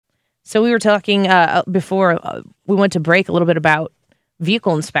So we were talking before we went to break a little bit about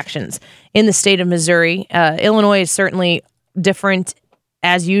vehicle inspections in the state of Missouri. Illinois is certainly different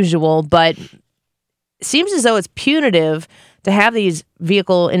as usual, but it seems as though it's punitive to have these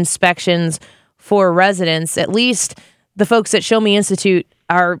vehicle inspections for residents. At least the folks at Show Me Institute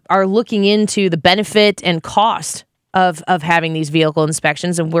are looking into the benefit and cost of having these vehicle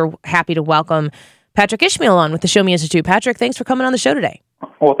inspections, and we're happy to welcome Patrick Ishmael on with the Show Me Institute. Patrick, thanks for coming on the show today.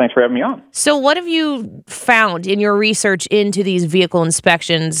 Well, thanks for having me on. So what have you found in your research into these vehicle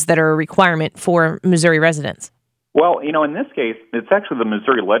inspections that are a requirement for Missouri residents? Well, in this case, it's actually the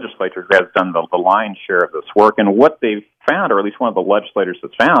Missouri legislature who has done the lion's share of this work. And what they've found, or at least one of the legislators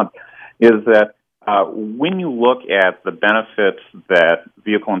has found, is that when you look at the benefits that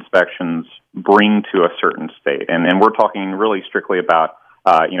vehicle inspections bring to a certain state, and we're talking really strictly about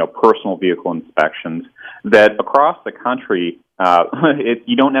personal vehicle inspections, that across the country,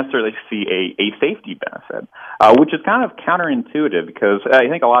 you don't necessarily see a safety benefit, which is kind of counterintuitive because I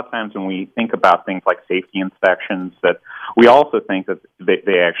think a lot of times when we think about things like safety inspections, that we also think that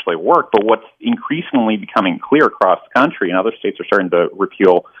they actually work. But what's increasingly becoming clear across the country, and other states are starting to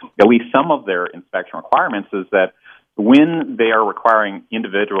repeal at least some of their inspection requirements, is that when they are requiring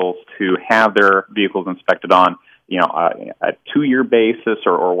individuals to have their vehicles inspected on a 2-year basis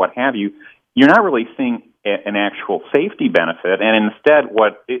or what have you, you're not really seeing an actual safety benefit. And instead,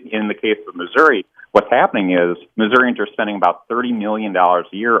 in the case of Missouri, what's happening is Missourians are spending about $30 million a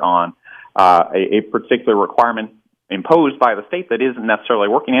year on a particular requirement imposed by the state that isn't necessarily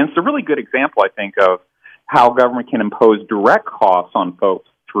working. And it's a really good example, I think, of how government can impose direct costs on folks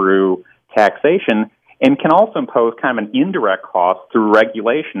through taxation and can also impose kind of an indirect cost through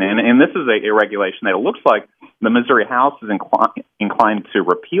regulation. And this is a regulation that it looks like the Missouri House is inclined to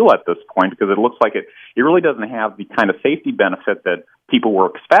repeal at this point because it looks like it really doesn't have the kind of safety benefit that people were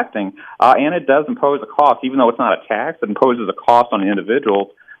expecting. And it does impose a cost, even though it's not a tax, it imposes a cost on individuals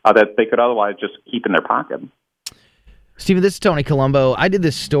that they could otherwise just keep in their pocket. Stephen, this is Tony Colombo. I did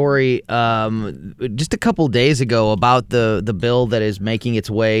this story just a couple days ago about the bill that is making its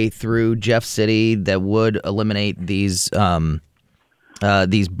way through Jeff City that would eliminate these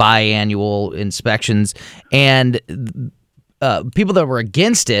biannual inspections. And people that were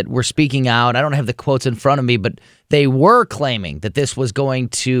against it were speaking out. I don't have the quotes in front of me, but they were claiming that this was going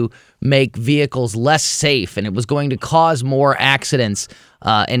to make vehicles less safe and it was going to cause more accidents.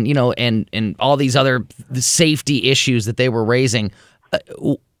 And all these other safety issues that they were raising.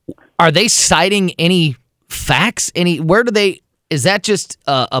 Are they citing any facts? Is that just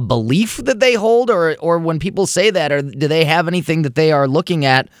a belief that they hold, or when people say that, or do they have anything that they are looking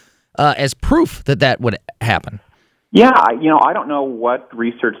at as proof that would happen? Yeah, I don't know what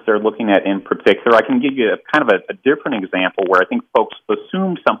research they're looking at in particular. I can give you a different example where I think folks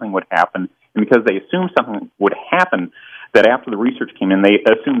assumed something would happen, and because they assumed something would happen, that after the research came in, they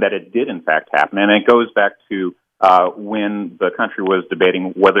assumed that it did in fact happen. And it goes back to when the country was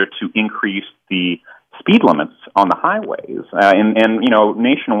debating whether to increase the speed limits on the highways. And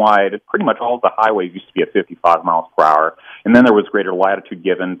nationwide, pretty much all of the highways used to be at 55 miles per hour. And then there was greater latitude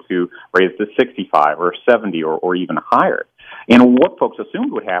given to raise to 65 or 70 or even higher. And what folks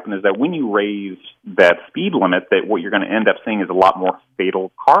assumed would happen is that when you raise that speed limit, that what you're going to end up seeing is a lot more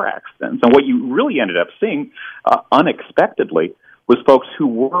fatal car accidents. And what you really ended up seeing, unexpectedly, was folks who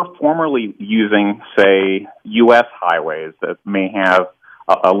were formerly using, say, U.S. highways that may have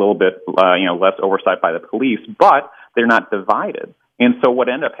a little bit, less oversight by the police, but they're not divided. And so what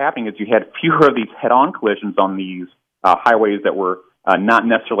ended up happening is you had fewer of these head-on collisions on these highways that were not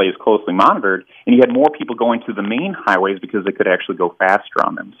necessarily as closely monitored, and you had more people going to the main highways because they could actually go faster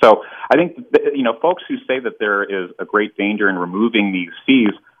on them. So I think, folks who say that there is a great danger in removing these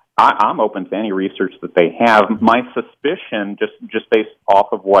fees, I'm open to any research that they have. My suspicion, just based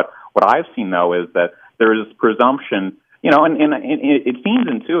off of what I've seen, though, is that there is presumption, and it seems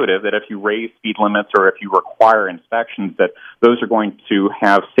intuitive that if you raise speed limits or if you require inspections, that those are going to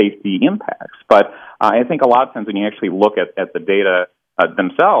have safety impacts. But I think a lot of times when you actually look at the data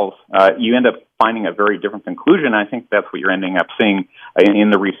themselves, you end up finding a very different conclusion. I think that's what you're ending up seeing in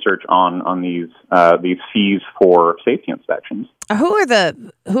the research on these fees for safety inspections. Who are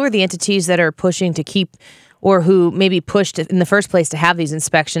the entities that are pushing to keep, or who maybe pushed in the first place to have these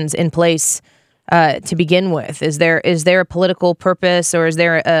inspections in place to begin with? Is there a political purpose, or is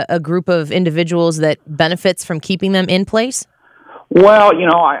there a group of individuals that benefits from keeping them in place? Well,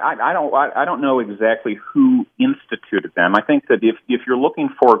 I don't know exactly who instituted them. I think that if you're looking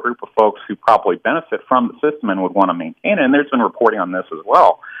for a group of folks who probably benefit from the system and would want to maintain it, and there's been reporting on this as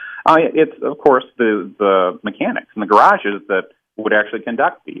well, it's of course the mechanics and the garages that would actually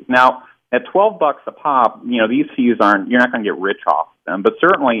conduct these. Now, at $12 a pop, these fees you're not going to get rich off them. But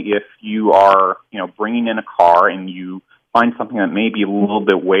certainly, if you are, bringing in a car and you find something that may be a little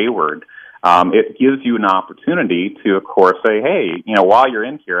bit wayward, it gives you an opportunity to, of course, say, hey, while you're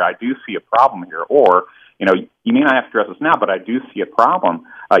in here, I do see a problem here, or you may not have to address this now, but I do see a problem.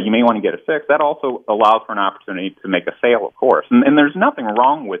 You may want to get it fixed. That also allows for an opportunity to make a sale, of course. And there's nothing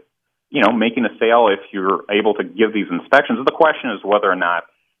wrong with, making a sale if you're able to give these inspections. The question is whether or not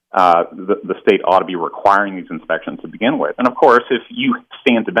the state ought to be requiring these inspections to begin with. And, of course, if you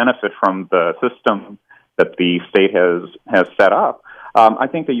stand to benefit from the system that the state has set up, I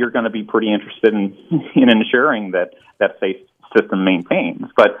think that you're going to be pretty interested in ensuring that safe system maintains.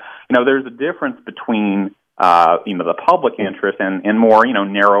 But, there's a difference between, the public interest and more,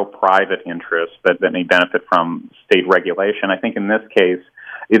 narrow private interests that may benefit from state regulation. I think in this case,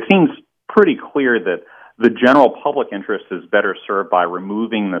 it seems pretty clear that the general public interest is better served by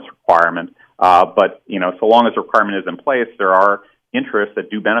removing this requirement. But, so long as the requirement is in place, there are interests that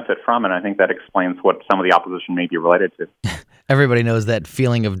do benefit from it. I think that explains what some of the opposition may be related to. Everybody knows that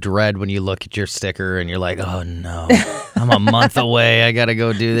feeling of dread when you look at your sticker and you're like, oh no, I'm a month away. I got to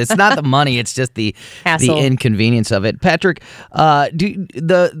go do this. It's not the money. It's just the inconvenience of it. Patrick,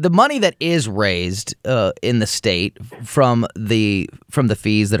 the money that is raised in the state from the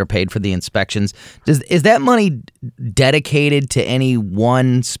fees that are paid for the inspections, is that money dedicated to any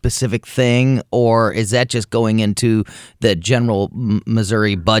one specific thing, or is that just going into the general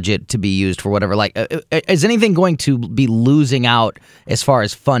Missouri budget to be used for whatever? Like, is anything going to be losing out as far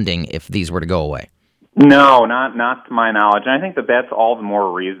as funding if these were to go away? No, not to my knowledge. And I think that that's all the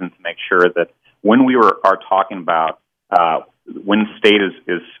more reason to make sure that when we are talking about when the state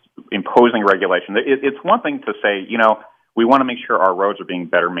is imposing regulation, it's one thing to say, we want to make sure our roads are being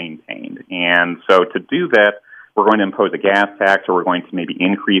better maintained. And so to do that, we're going to impose a gas tax, or we're going to maybe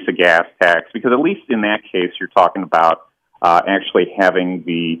increase a gas tax, because at least in that case, you're talking about actually having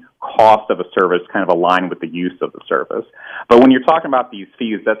the cost of a service kind of align with the use of the service. But when you're talking about these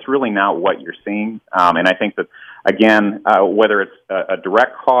fees, that's really not what you're seeing. And I think that, again, whether it's a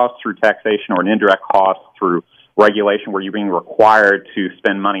direct cost through taxation or an indirect cost through regulation where you're being required to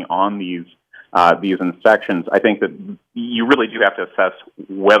spend money on these inspections, I think that you really do have to assess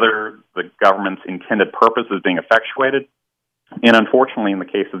whether the government's intended purpose is being effectuated. And unfortunately, in the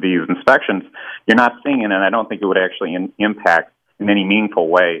case of these inspections, you're not seeing it, and I don't think it would actually impact in any meaningful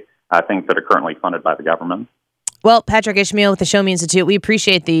way things that are currently funded by the government. Well, Patrick Ishmael with the Show Me Institute, we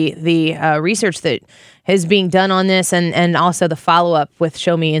appreciate the research that is being done on this, and also the follow-up with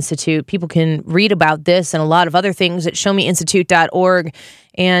Show Me Institute. People can read about this and a lot of other things at showmeinstitute.org.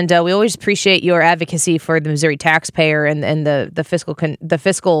 And we always appreciate your advocacy for the Missouri taxpayer and the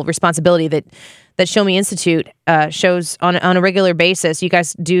fiscal responsibility that Show Me Institute shows on a regular basis. You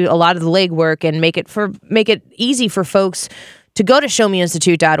guys do a lot of the legwork and make it easy for folks to go to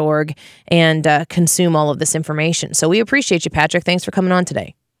showmeinstitute.org and consume all of this information. So we appreciate you, Patrick. Thanks for coming on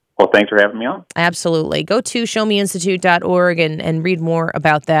today. Well, thanks for having me on. Absolutely. Go to showmeinstitute.org and read more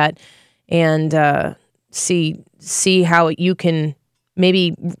about that, and see how you can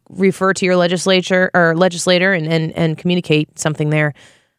maybe refer to your legislator and communicate something there